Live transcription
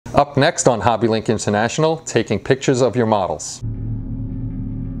Up next on HobbyLink International, taking pictures of your models.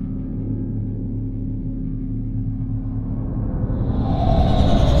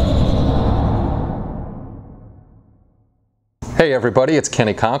 Hey everybody, it's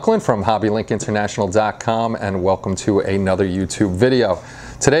Kenny Conklin from HobbyLinkInternational.com and welcome to another YouTube video.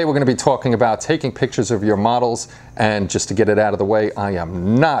 Today we're going to be talking about taking pictures of your models, and just to get it out of the way, I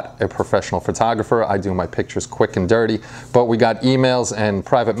am not a professional photographer. I do my pictures quick and dirty, but we got emails and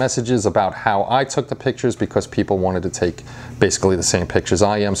private messages about how I took the pictures because people wanted to take basically the same pictures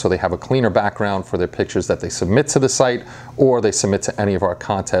I am, so they have a cleaner background for their pictures that they submit to the site or they submit to any of our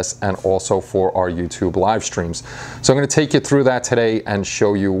contests, and also for our YouTube live streams. So I'm going to take you through that today and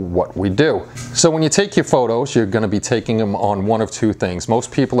show you what we do. So when you take your photos, you're going to be taking them on one of two things.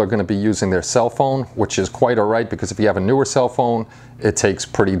 Most people are going to be using their cell phone, which is quite all right because if you have a newer cell phone, it takes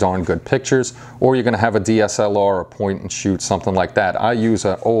pretty darn good pictures, or you're going to have a DSLR or point and shoot, something like that. I use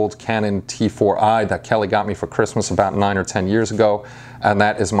an old Canon T4i that Kelly got me for Christmas about 9 or 10 years ago, and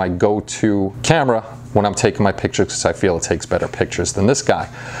that is my go-to camera when I'm taking my pictures because I feel it takes better pictures than this guy.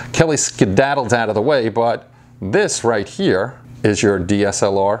 Kelly skedaddled out of the way, but this right here is your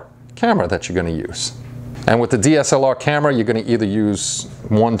DSLR camera that you're going to use. And with the DSLR camera, you're going to either use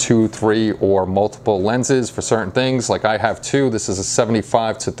 1, 2, 3 or multiple lenses for certain things. Like I have two. This is a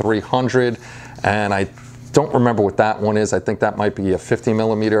 75 to 300, and I don't remember what that one is. I think that might be a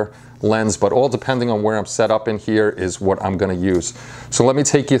 50mm lens, but all depending on where I'm set up in here is what I'm going to use. So let me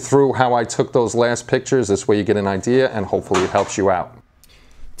take you through how I took those last pictures. This way you get an idea and hopefully it helps you out.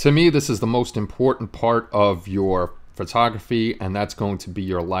 To me, this is the most important part of your photography, and that's going to be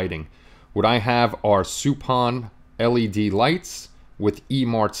your lighting. What I have are Supon LED lights with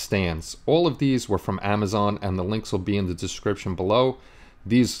eMart stands. All of these were from Amazon, and the links will be in the description below.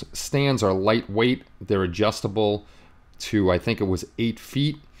 These stands are lightweight. They're adjustable to, I think it was 8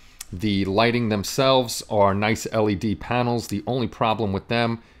 feet. The lighting themselves are nice LED panels. The only problem with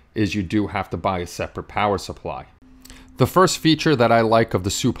them is you do have to buy a separate power supply. The first feature that I like of the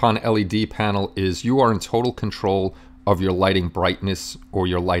Supon LED panel is you are in total control of your lighting brightness or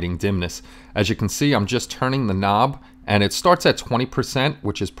your lighting dimness. As you can see, I'm just turning the knob and it starts at 20%,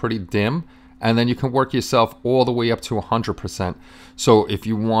 which is pretty dim, and then you can work yourself all the way up to 100%. So if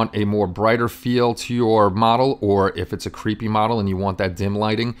you want a more brighter feel to your model, or if it's a creepy model and you want that dim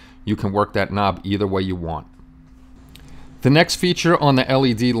lighting, you can work that knob either way you want. The next feature on the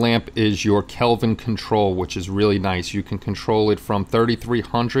LED lamp is your Kelvin control, which is really nice. You can control it from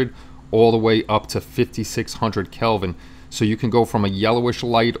 3300 all the way up to 5600 Kelvin. So you can go from a yellowish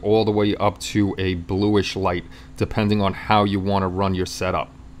light all the way up to a bluish light, depending on how you want to run your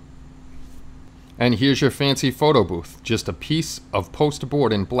setup. And here's your fancy photo booth. Just a piece of poster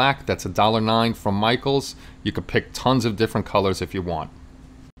board in black that's $1.09 from Michaels. You could pick tons of different colors if you want.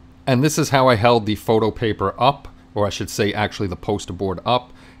 And this is how I held the photo paper up, or I should say actually the poster board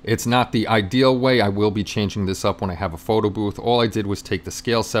up. It's not the ideal way. I will be changing this up when I have a photo booth. All I did was take the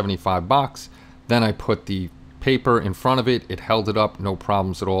scale 75 box, then I put the paper in front of it. It held it up, no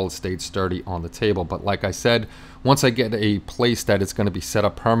problems at all. It stayed sturdy on the table. But like I said, once I get a place that it's going to be set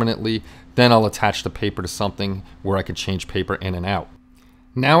up permanently, then I'll attach the paper to something where I can change paper in and out.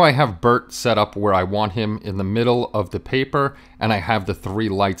 Now I have Bert set up where I want him in the middle of the paper, and I have the 3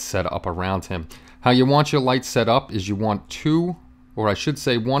 lights set up around him. How you want your lights set up is you want 2, or I should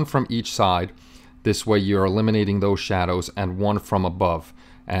say 1 from each side. This way you're eliminating those shadows, and 1 from above.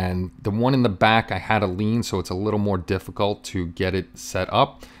 And the one in the back I had to lean, so it's a little more difficult to get it set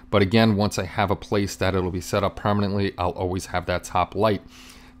up. But again, once I have a place that it'll be set up permanently, I'll always have that top light.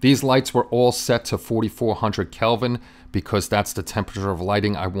 These lights were all set to 4400 Kelvin because that's the temperature of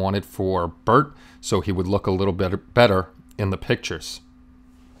lighting I wanted for Bert, so he would look a little bit better in the pictures.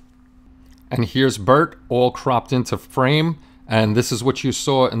 And here's Bert all cropped into frame. And this is what you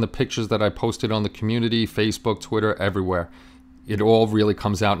saw in the pictures that I posted on the community, Facebook, Twitter, everywhere. It all really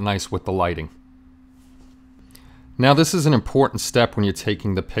comes out nice with the lighting. Now this is an important step when you're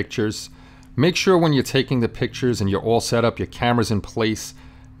taking the pictures. Make sure when you're taking the pictures and you're all set up, your camera's in place,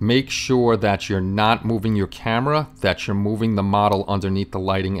 make sure that you're not moving your camera, that you're moving the model underneath the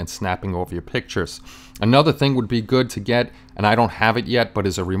lighting and snapping over your pictures. Another thing would be good to get, and I don't have it yet, but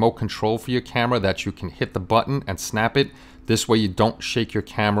is a remote control for your camera that you can hit the button and snap it. This way you don't shake your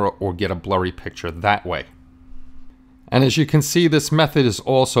camera or get a blurry picture that way. And as you can see, this method is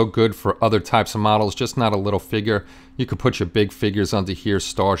also good for other types of models, just not a little figure. You could put your big figures under here,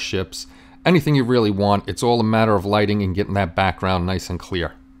 starships, anything you really want. It's all a matter of lighting and getting that background nice and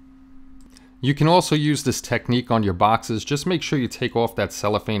clear. You can also use this technique on your boxes. Just make sure you take off that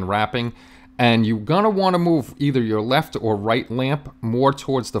cellophane wrapping And you're gonna wanna move either your left or right lamp more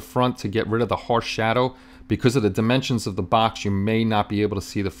towards the front to get rid of the harsh shadow. Because of the dimensions of the box, you may not be able to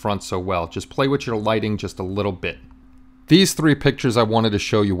see the front so well. Just play with your lighting just a little bit. These three pictures, I wanted to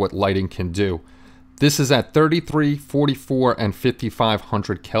show you what lighting can do. This is at 33, 44, and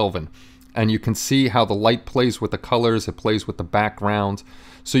 5500 Kelvin. And you can see how the light plays with the colors, it plays with the background.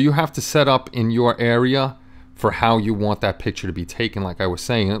 So you have to set up in your area for how you want that picture to be taken, like I was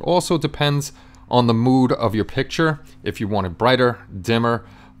saying. It also depends on the mood of your picture, if you want it brighter, dimmer,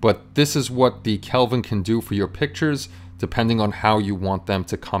 but this is what the Kelvin can do for your pictures, depending on how you want them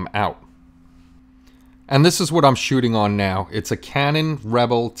to come out. And this is what I'm shooting on now. It's a Canon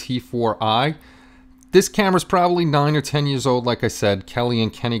Rebel T4i. This camera's probably 9 or 10 years old, like I said. Kelly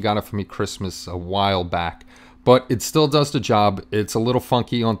and Kenny got it for me Christmas a while back. But it still does the job. It's a little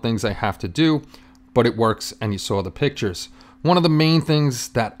funky on things I have to do, but it works, and you saw the pictures. One of the main things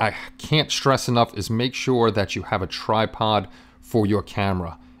that I can't stress enough is make sure that you have a tripod for your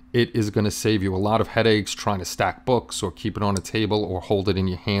camera. It is going to save you a lot of headaches trying to stack books or keep it on a table or hold it in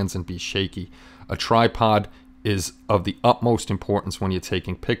your hands and be shaky. A tripod is of the utmost importance when you're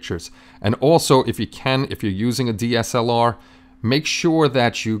taking pictures. And also, if you can, if you're using a DSLR, make sure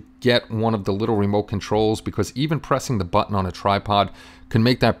that you get one of the little remote controls, because even pressing the button on a tripod can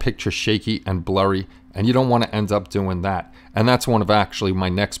make that picture shaky and blurry, and you don't want to end up doing that. And that's one of actually my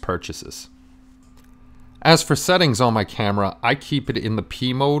next purchases. As for settings on my camera, I keep it in the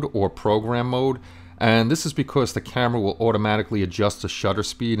P mode or program mode, and this is because the camera will automatically adjust the shutter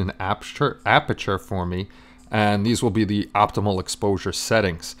speed and aperture for me, and these will be the optimal exposure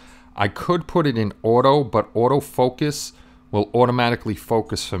settings. I could put it in auto, but autofocus will automatically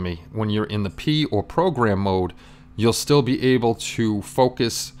focus for me. When you're in the P or program mode, you'll still be able to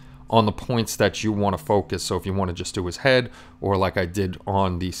focus on the points that you want to focus. So if you want to just do his head, or like I did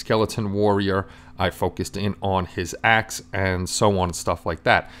on the skeleton warrior, I focused in on his axe and so on and stuff like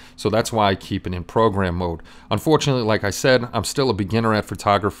that. So that's why I keep it in program mode. Unfortunately, like I said, I'm still a beginner at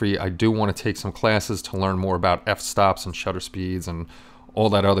photography. I do want to take some classes to learn more about f-stops and shutter speeds and all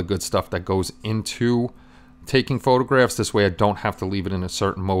that other good stuff that goes into taking photographs. This way I don't have to leave it in a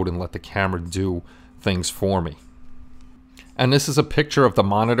certain mode and let the camera do things for me. And this is a picture of the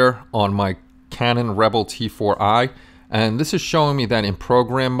monitor on my Canon Rebel T4i, and this is showing me that in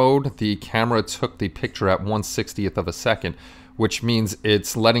program mode the camera took the picture at 1/60th of a second, which means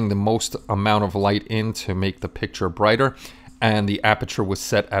it's letting the most amount of light in to make the picture brighter, and the aperture was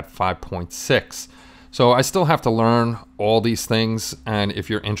set at 5.6. So I still have to learn all these things, and if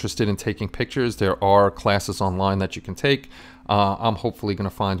you're interested in taking pictures, there are classes online that you can take. I'm hopefully going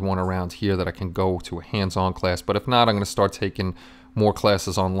to find one around here that I can go to a hands-on class, but if not, I'm going to start taking more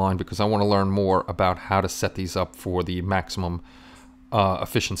classes online because I want to learn more about how to set these up for the maximum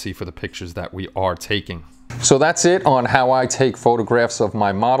efficiency for the pictures that we are taking. So that's it on how I take photographs of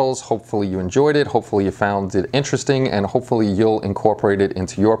my models. Hopefully you enjoyed it, hopefully you found it interesting, and hopefully you'll incorporate it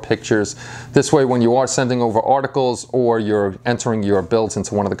into your pictures. This way, when you are sending over articles or you're entering your builds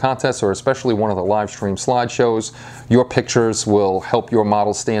into one of the contests, or especially one of the live stream slideshows, your pictures will help your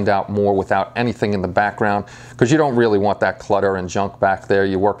model stand out more without anything in the background, because you don't really want that clutter and junk back there.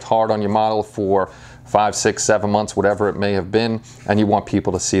 You worked hard on your model for 5, 6, 7 months, whatever it may have been, and you want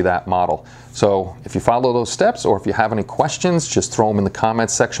people to see that model. So if you follow those steps, or if you have any questions, just throw them in the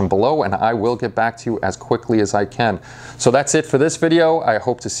comments section below and I will get back to you as quickly as I can. So that's it for this video. I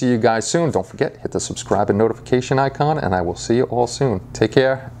hope to see you guys soon. Don't forget, hit the subscribe and notification icon, and I will see you all soon. Take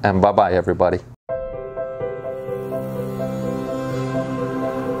care, and bye-bye, everybody.